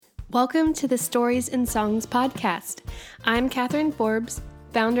Welcome to the Stories and Songs podcast. I'm Katherine Forbes,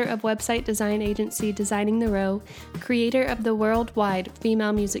 founder of website design agency Designing the Row, creator of the worldwide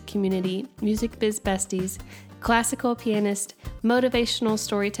female music community, Music Biz Besties, classical pianist, motivational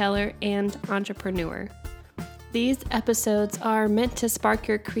storyteller, and entrepreneur. These episodes are meant to spark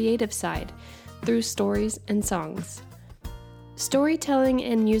your creative side through stories and songs. Storytelling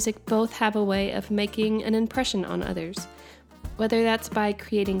and music both have a way of making an impression on others, whether that's by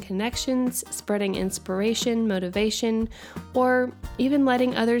creating connections, spreading inspiration, motivation, or even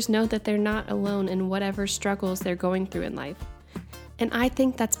letting others know that they're not alone in whatever struggles they're going through in life. And I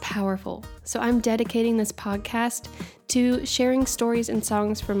think that's powerful. So I'm dedicating this podcast to sharing stories and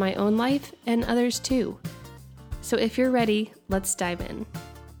songs from my own life and others too. So if you're ready, let's dive in.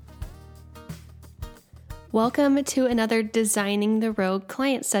 Welcome to another Designing the Row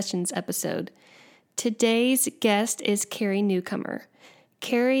Client Sessions episode. Today's guest is Carrie Newcomer.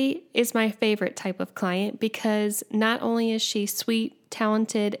 Carrie is my favorite type of client because not only is she sweet,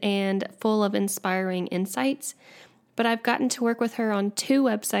 talented, and full of inspiring insights, but I've gotten to work with her on 2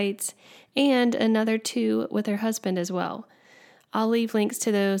 websites and another 2 with her husband as well. I'll leave links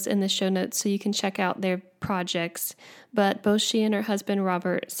to those in the show notes so you can check out their projects, but both she and her husband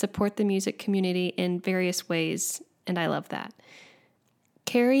Robert support the music community in various ways, and I love that.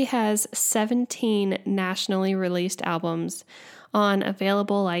 Carrie has 17 nationally released albums on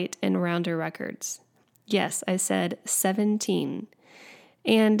Available Light and Rounder Records. Yes, I said 17.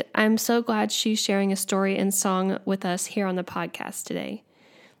 And I'm so glad she's sharing a story and song with us here on the podcast today.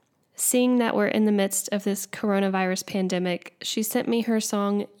 Seeing that we're in the midst of this coronavirus pandemic, she sent me her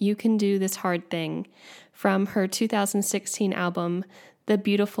song, You Can Do This Hard Thing, from her 2016 album, The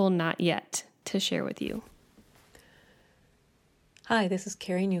Beautiful Not Yet, to share with you. Hi, this is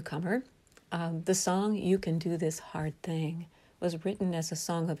Carrie Newcomer. The song, You Can Do This Hard Thing, was written as a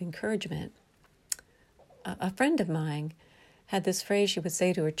song of encouragement. A friend of mine had this phrase she would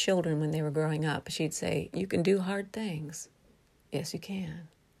say to her children when they were growing up. She'd say, you can do hard things. Yes, you can.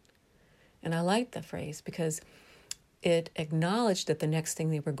 And I liked the phrase because it acknowledged that the next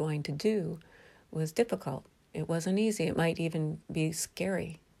thing they were going to do was difficult. It wasn't easy. It might even be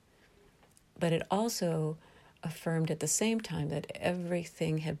scary. But it also affirmed at the same time that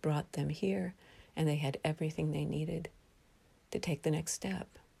everything had brought them here and they had everything they needed to take the next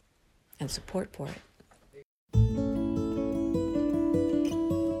step and support for it.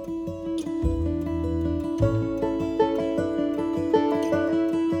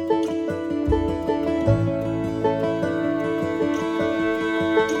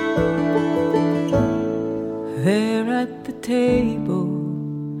 There at the table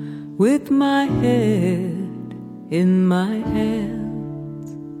with my head in my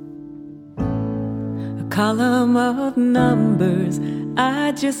hands, a column of numbers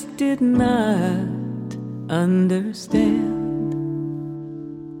I just did not understand.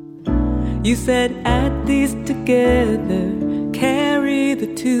 You said add these together, carry the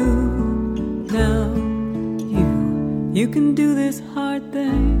 2. Now you can do this hard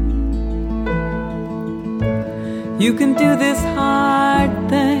thing. You can do this hard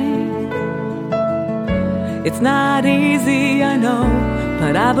thing. It's not easy, I know,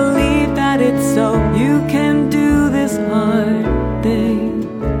 but I believe that it's so. You can do this hard thing.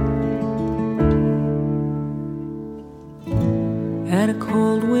 At a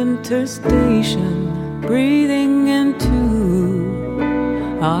cold winter station, breathing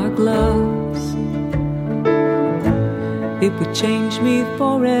into our gloves, it would change me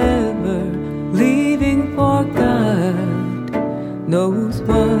forever, leaving for God knows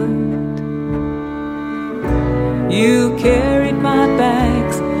what. You carried my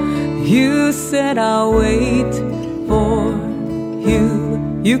bags. You said I'll wait for you.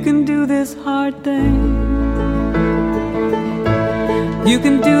 You can do this hard thing. You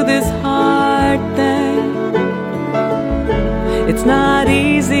can do this hard thing. It's not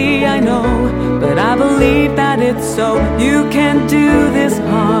easy, I know, but I believe that it's so. You can do this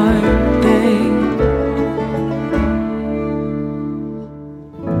hard thing.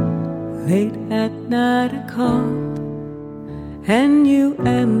 Late at night I called and you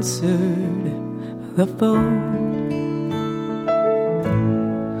answered the phone.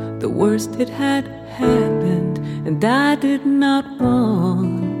 The worst it had happened and I did not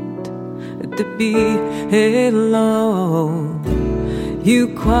want to be alone.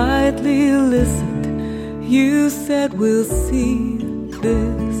 You quietly listened. You said we'll see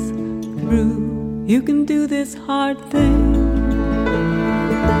this through. You can do this hard thing.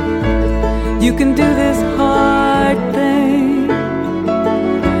 You can do this hard thing.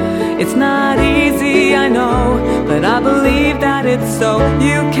 It's not easy, I know, but I believe that it's so.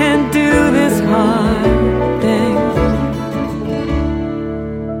 You can do this hard thing.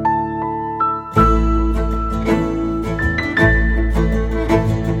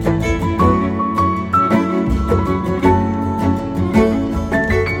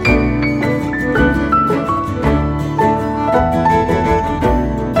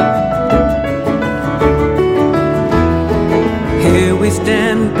 Here we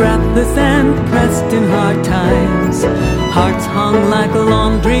stand, breathless and pressed in hard times. Hearts hung like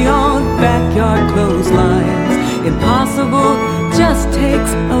laundry on backyard clotheslines. Impossible just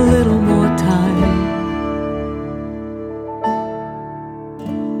takes a little more time.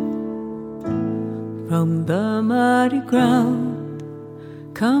 From the muddy ground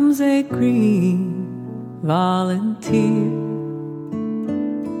comes a green volunteer.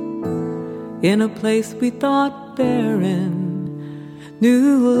 In a place we thought barren,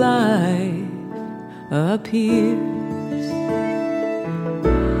 new life appears.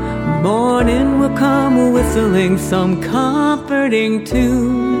 Morning will come whistling some comforting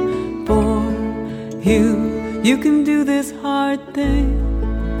tune for you. You can do this hard thing.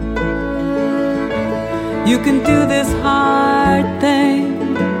 You can do this hard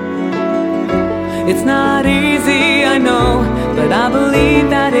thing. It's not easy, I know, but I believe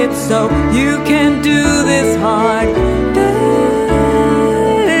that it's so. You can do this hard thing.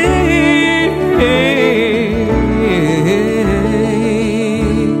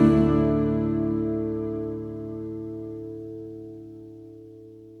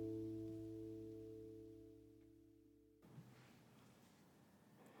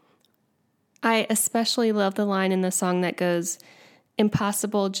 I especially love the line in the song that goes,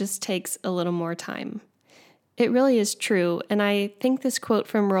 "Impossible just takes a little more time." It really is true, and I think this quote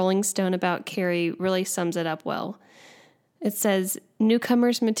from Rolling Stone about Carrie really sums it up well. It says,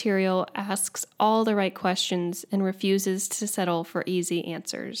 "Newcomer's material asks all the right questions and refuses to settle for easy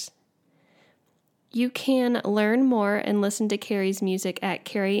answers." You can learn more and listen to Carrie's music at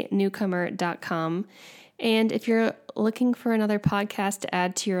carrienewcomer.com. And if you're looking for another podcast to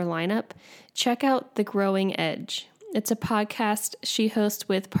add to your lineup, check out The Growing Edge. It's a podcast she hosts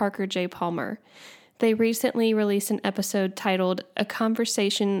with Parker J. Palmer. They recently released an episode titled "A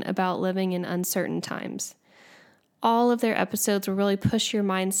Conversation About Living in Uncertain Times." All of their episodes will really push your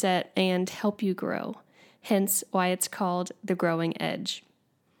mindset and help you grow, hence why it's called The Growing Edge.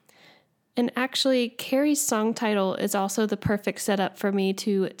 And actually, Carrie's song title is also the perfect setup for me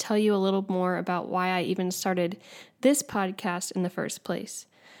to tell you a little more about why I even started this podcast in the first place.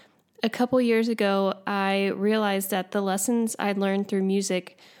 A couple years ago, I realized that the lessons I'd learned through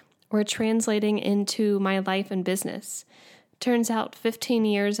music were translating into my life and business. Turns out 15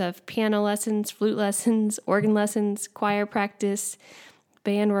 years of piano lessons, flute lessons, organ lessons, choir practice,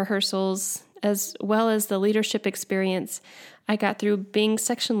 band rehearsals, as well as the leadership experience I got through being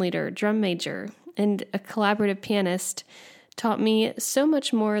section leader, drum major, and a collaborative pianist taught me so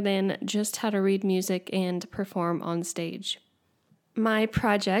much more than just how to read music and perform on stage. My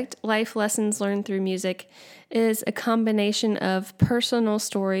project, Life Lessons Learned Through Music, is a combination of personal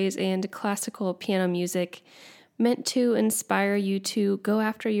stories and classical piano music meant to inspire you to go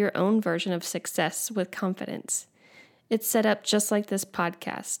after your own version of success with confidence. It's set up just like this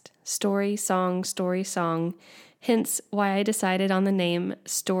podcast, story, song, hence why I decided on the name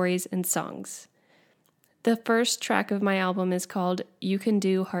Stories and Songs. The first track of my album is called You Can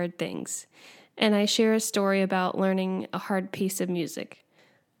Do Hard Things, and I share a story about learning a hard piece of music.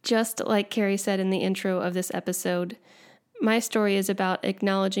 Just like Carrie said in the intro of this episode, my story is about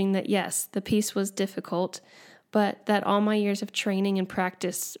acknowledging that yes, the piece was difficult, but that all my years of training and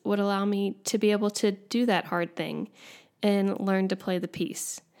practice would allow me to be able to do that hard thing and learn to play the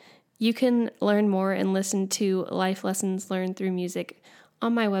piece. You can learn more and listen to Life Lessons Learned Through Music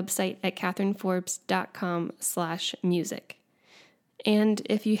on my website at katherineforbes.com/music. And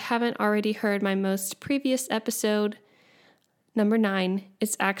if you haven't already heard my most previous episode, number 9,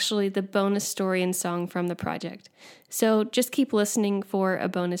 it's actually the bonus story and song from the project. So just keep listening for a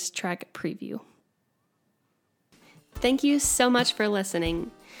bonus track preview. Thank you so much for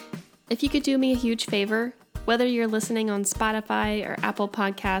listening. If you could do me a huge favor, whether you're listening on Spotify or Apple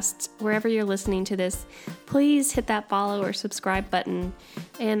Podcasts, wherever you're listening to this, please hit that follow or subscribe button.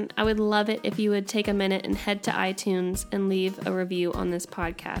 And I would love it if you would take a minute and head to iTunes and leave a review on this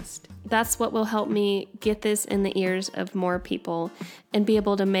podcast. That's what will help me get this in the ears of more people and be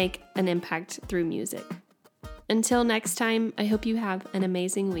able to make an impact through music. Until next time, I hope you have an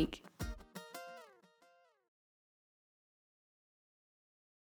amazing week.